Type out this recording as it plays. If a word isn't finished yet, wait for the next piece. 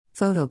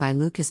Photo by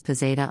Lucas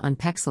Pizzeta on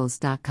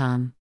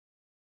Pexels.com.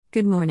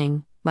 Good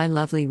morning, my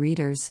lovely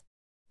readers.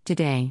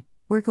 Today,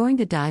 we're going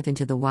to dive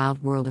into the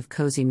wild world of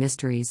cozy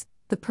mysteries,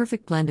 the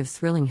perfect blend of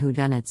thrilling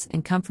whodunits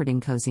and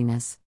comforting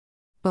coziness.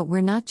 But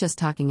we're not just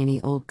talking any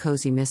old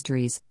cozy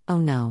mysteries, oh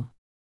no.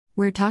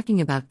 We're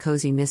talking about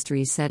cozy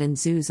mysteries set in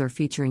zoos or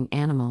featuring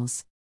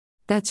animals.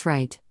 That's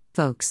right,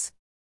 folks.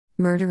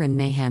 Murder and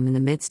mayhem in the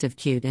midst of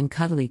cute and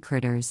cuddly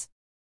critters.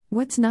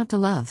 What's not to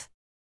love?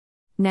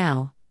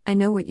 Now, I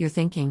know what you're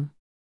thinking.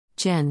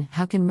 Jen,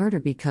 how can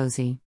murder be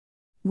cozy?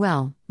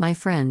 Well, my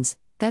friends,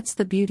 that's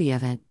the beauty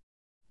of it.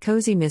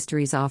 Cozy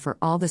mysteries offer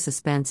all the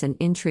suspense and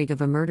intrigue of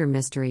a murder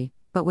mystery,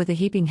 but with a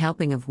heaping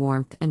helping of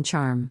warmth and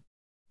charm.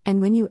 And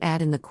when you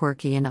add in the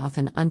quirky and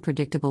often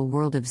unpredictable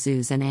world of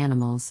zoos and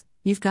animals,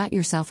 you've got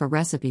yourself a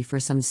recipe for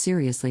some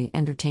seriously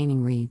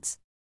entertaining reads.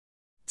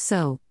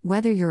 So,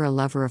 whether you're a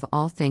lover of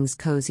all things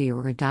cozy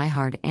or a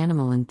die-hard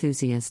animal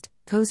enthusiast,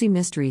 cozy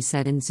mysteries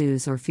set in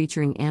zoos or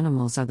featuring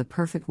animals are the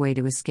perfect way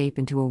to escape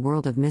into a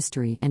world of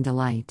mystery and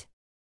delight.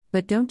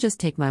 But don't just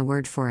take my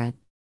word for it.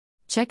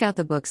 Check out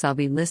the books I'll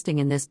be listing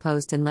in this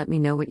post and let me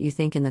know what you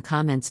think in the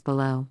comments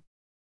below.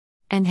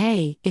 And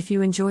hey, if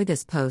you enjoy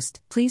this post,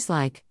 please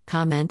like,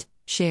 comment,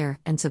 share,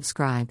 and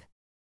subscribe.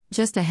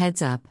 Just a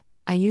heads up,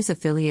 I use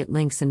affiliate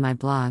links in my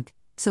blog,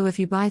 so if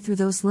you buy through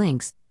those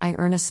links, I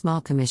earn a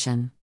small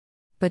commission.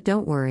 But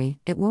don't worry,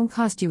 it won't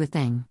cost you a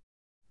thing.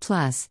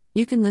 Plus,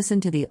 you can listen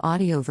to the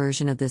audio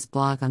version of this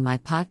blog on my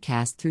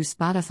podcast through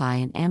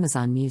Spotify and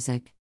Amazon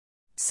Music.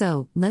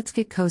 So, let's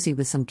get cozy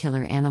with some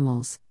killer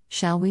animals,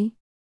 shall we?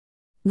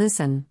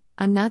 Listen,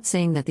 I'm not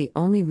saying that the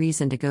only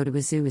reason to go to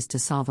a zoo is to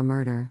solve a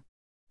murder.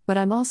 But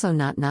I'm also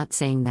not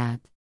saying that.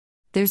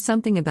 There's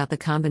something about the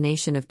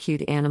combination of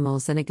cute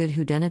animals and a good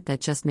whodunit that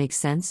just makes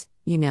sense,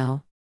 you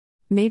know?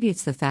 Maybe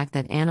it's the fact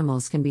that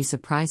animals can be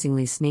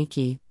surprisingly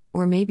sneaky,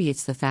 or maybe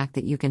it's the fact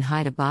that you can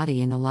hide a body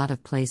in a lot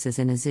of places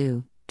in a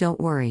zoo. Don't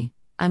worry,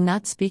 I'm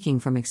not speaking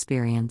from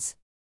experience.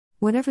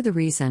 Whatever the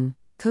reason,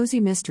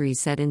 cozy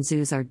mysteries set in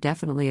zoos are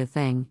definitely a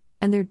thing,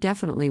 and they're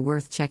definitely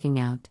worth checking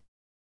out.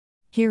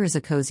 Here is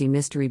a cozy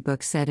mystery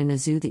book set in a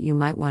zoo that you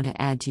might want to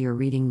add to your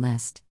reading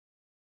list.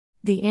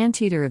 The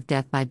Anteater of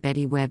Death by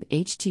Betty Webb,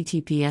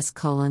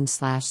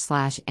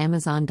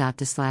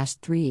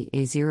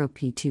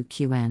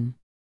 https://amazon.de/3a0p2qn.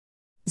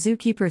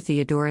 Zookeeper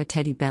Theodora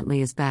Teddy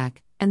Bentley is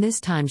back, and this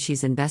time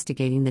she's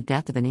investigating the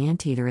death of an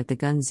anteater at the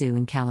Gun Zoo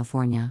in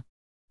California.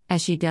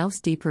 As she delves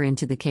deeper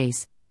into the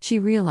case, she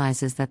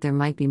realizes that there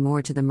might be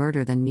more to the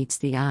murder than meets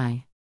the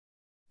eye.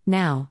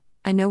 Now,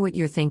 I know what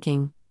you're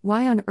thinking,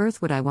 why on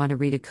earth would I want to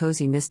read a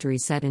cozy mystery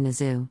set in a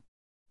zoo?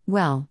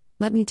 Well,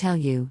 let me tell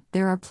you,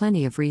 there are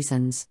plenty of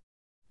reasons.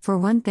 For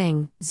one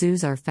thing,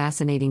 zoos are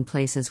fascinating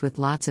places with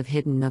lots of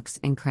hidden nooks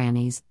and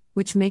crannies,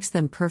 which makes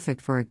them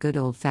perfect for a good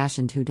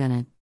old-fashioned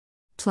whodunit.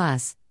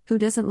 Plus, who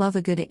doesn't love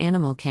a good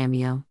animal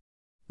cameo?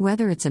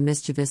 Whether it's a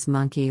mischievous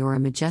monkey or a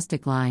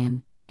majestic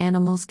lion,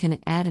 animals can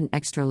add an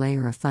extra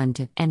layer of fun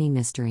to any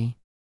mystery.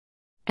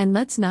 And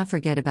let's not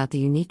forget about the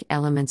unique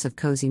elements of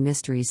cozy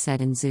mysteries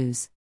set in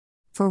zoos.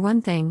 For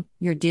one thing,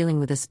 you're dealing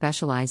with a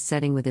specialized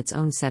setting with its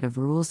own set of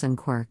rules and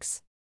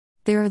quirks.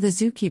 There are the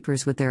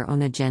zookeepers with their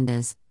own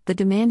agendas, the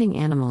demanding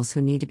animals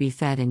who need to be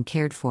fed and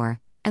cared for,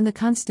 and the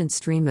constant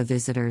stream of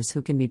visitors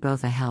who can be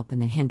both a help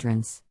and a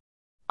hindrance.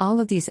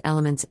 All of these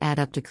elements add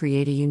up to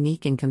create a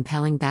unique and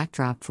compelling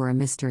backdrop for a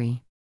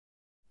mystery.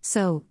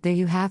 So, there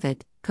you have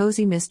it,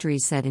 cozy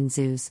mysteries set in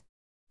zoos.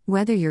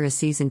 Whether you're a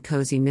seasoned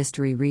cozy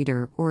mystery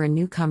reader or a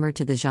newcomer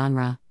to the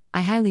genre,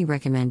 I highly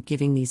recommend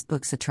giving these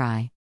books a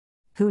try.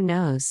 Who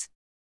knows?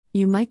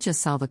 You might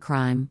just solve a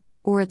crime,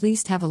 or at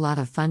least have a lot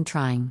of fun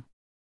trying.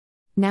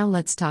 Now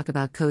let's talk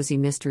about cozy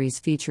mysteries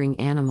featuring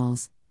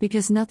animals,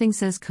 because nothing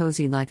says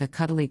cozy like a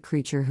cuddly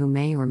creature who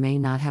may or may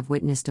not have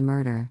witnessed a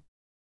murder.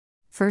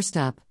 First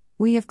up,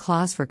 we have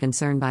Claws for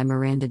Concern by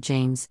Miranda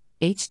James,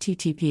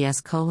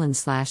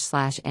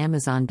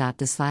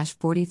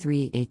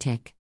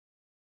 https://amazon.de/43atic.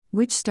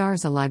 Which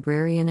stars a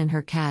librarian and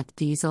her cat,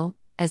 Diesel,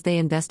 as they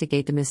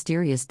investigate the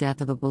mysterious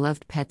death of a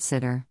beloved pet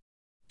sitter.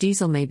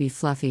 Diesel may be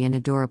fluffy and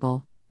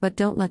adorable, but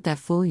don't let that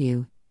fool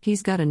you,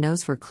 he's got a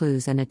nose for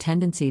clues and a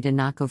tendency to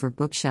knock over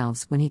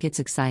bookshelves when he gets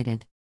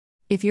excited.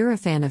 If you're a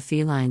fan of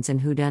felines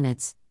and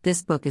whodunits,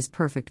 this book is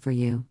perfect for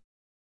you.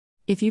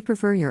 If you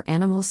prefer your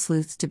animal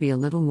sleuths to be a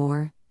little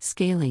more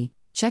scaly,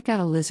 check out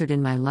A Lizard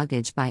in My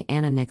Luggage by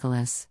Anna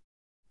Nicholas.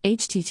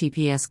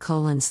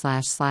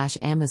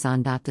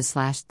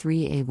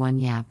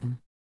 https://amazon.de/3a1yap.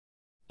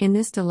 In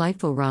this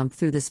delightful romp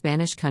through the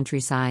Spanish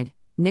countryside,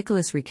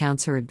 Nicholas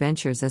recounts her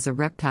adventures as a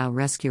reptile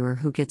rescuer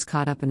who gets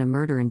caught up in a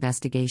murder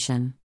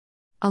investigation.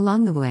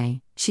 Along the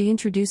way, she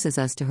introduces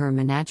us to her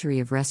menagerie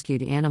of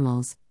rescued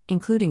animals,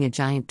 including a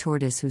giant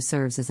tortoise who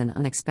serves as an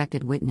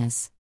unexpected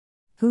witness.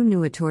 Who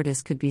knew a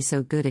tortoise could be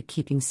so good at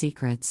keeping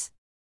secrets?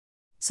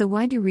 So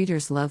why do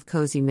readers love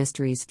cozy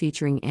mysteries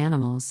featuring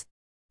animals?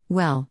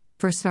 Well,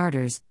 for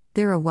starters,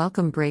 they're a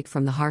welcome break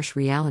from the harsh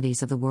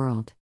realities of the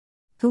world.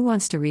 Who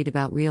wants to read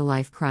about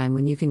real-life crime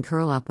when you can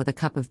curl up with a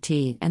cup of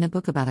tea and a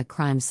book about a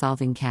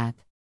crime-solving cat?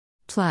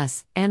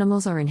 Plus,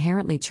 animals are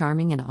inherently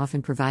charming and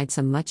often provide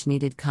some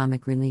much-needed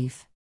comic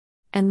relief.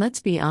 And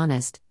let's be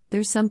honest,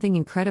 there's something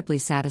incredibly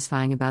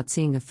satisfying about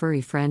seeing a furry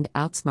friend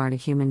outsmart a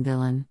human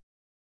villain.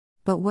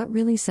 But what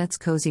really sets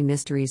cozy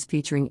mysteries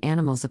featuring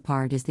animals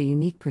apart is the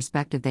unique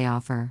perspective they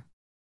offer.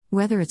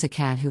 Whether it's a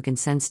cat who can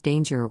sense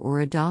danger or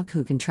a dog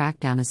who can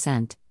track down a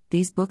scent,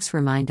 these books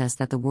remind us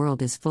that the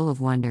world is full of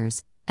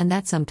wonders, and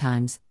that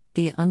sometimes,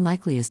 the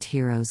unlikeliest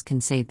heroes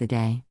can save the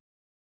day.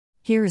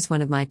 Here is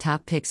one of my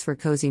top picks for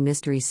cozy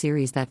mystery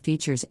series that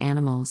features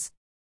animals.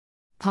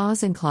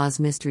 Paws and Claws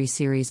Mystery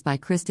Series by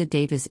Krista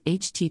Davis,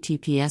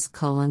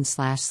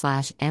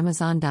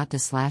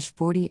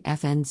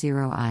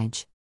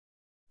 https://amazon.de/40fn0ig.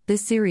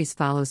 This series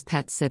follows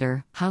pet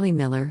sitter, Holly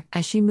Miller,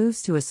 as she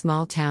moves to a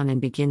small town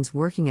and begins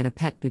working at a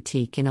pet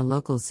boutique in a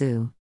local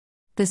zoo.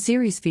 The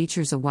series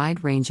features a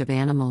wide range of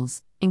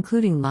animals,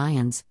 including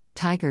lions,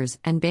 tigers,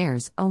 and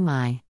bears. Oh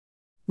my!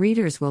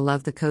 Readers will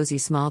love the cozy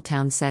small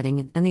town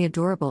setting and the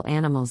adorable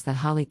animals that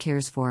Holly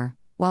cares for,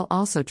 while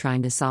also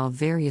trying to solve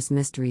various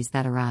mysteries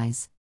that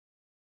arise.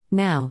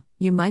 Now,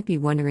 you might be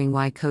wondering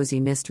why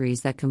cozy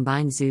mysteries that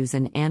combine zoos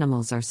and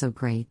animals are so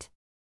great.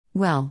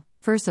 Well,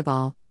 first of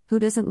all, who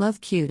doesn't love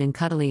cute and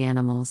cuddly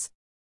animals?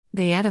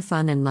 They add a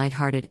fun and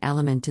lighthearted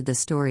element to the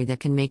story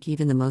that can make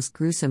even the most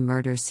gruesome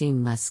murder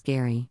seem less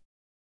scary.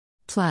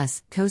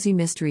 Plus, cozy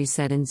mysteries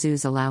set in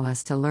zoos allow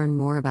us to learn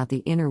more about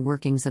the inner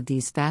workings of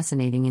these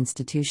fascinating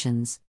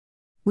institutions.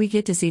 We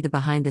get to see the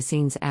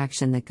behind-the-scenes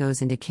action that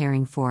goes into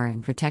caring for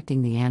and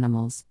protecting the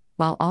animals,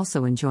 while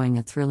also enjoying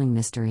a thrilling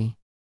mystery.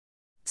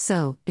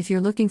 So, if you're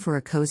looking for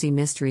a cozy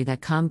mystery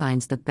that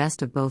combines the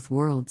best of both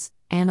worlds,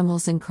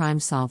 animals and crime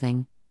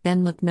solving,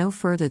 then look no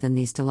further than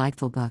these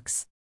delightful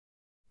books.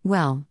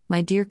 Well,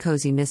 my dear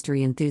cozy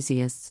mystery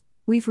enthusiasts,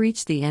 we've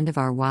reached the end of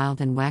our wild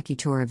and wacky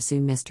tour of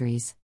zoo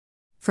mysteries.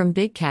 From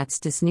big cats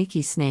to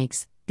sneaky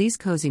snakes, these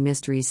cozy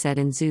mysteries set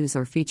in zoos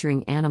or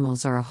featuring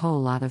animals are a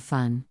whole lot of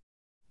fun.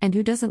 And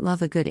who doesn't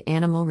love a good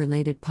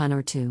animal-related pun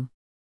or two?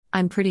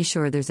 I'm pretty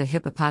sure there's a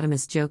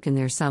hippopotamus joke in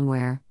there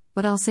somewhere,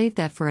 but I'll save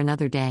that for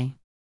another day.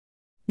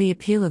 The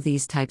appeal of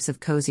these types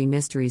of cozy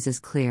mysteries is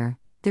clear.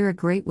 They're a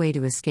great way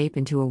to escape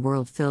into a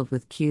world filled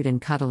with cute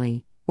and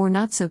cuddly, or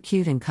not so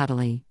cute and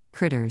cuddly,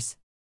 critters.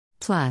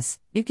 Plus,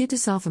 you get to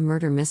solve a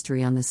murder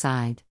mystery on the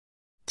side.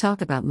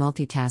 Talk about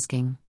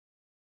multitasking.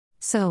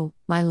 So,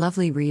 my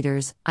lovely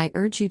readers, I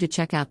urge you to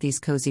check out these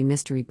cozy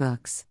mystery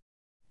books.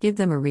 Give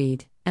them a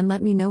read, and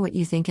let me know what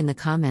you think in the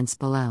comments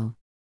below.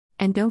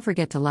 And don't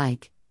forget to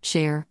like,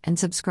 share, and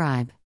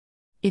subscribe.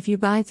 If you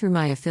buy through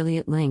my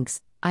affiliate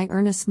links, I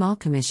earn a small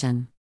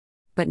commission.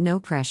 But no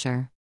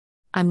pressure.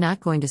 I'm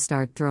not going to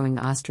start throwing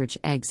ostrich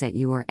eggs at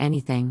you or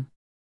anything.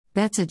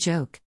 That's a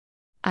joke.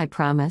 I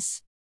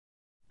promise.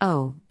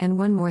 Oh, and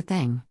one more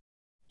thing.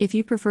 If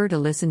you prefer to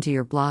listen to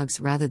your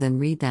blogs rather than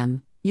read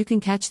them, you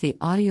can catch the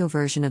audio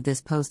version of this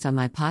post on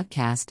my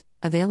podcast,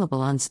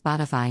 available on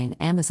Spotify and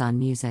Amazon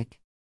Music.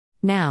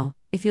 Now,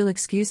 if you'll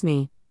excuse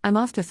me, I'm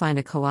off to find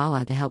a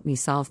koala to help me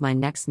solve my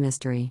next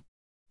mystery.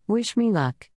 Wish me luck.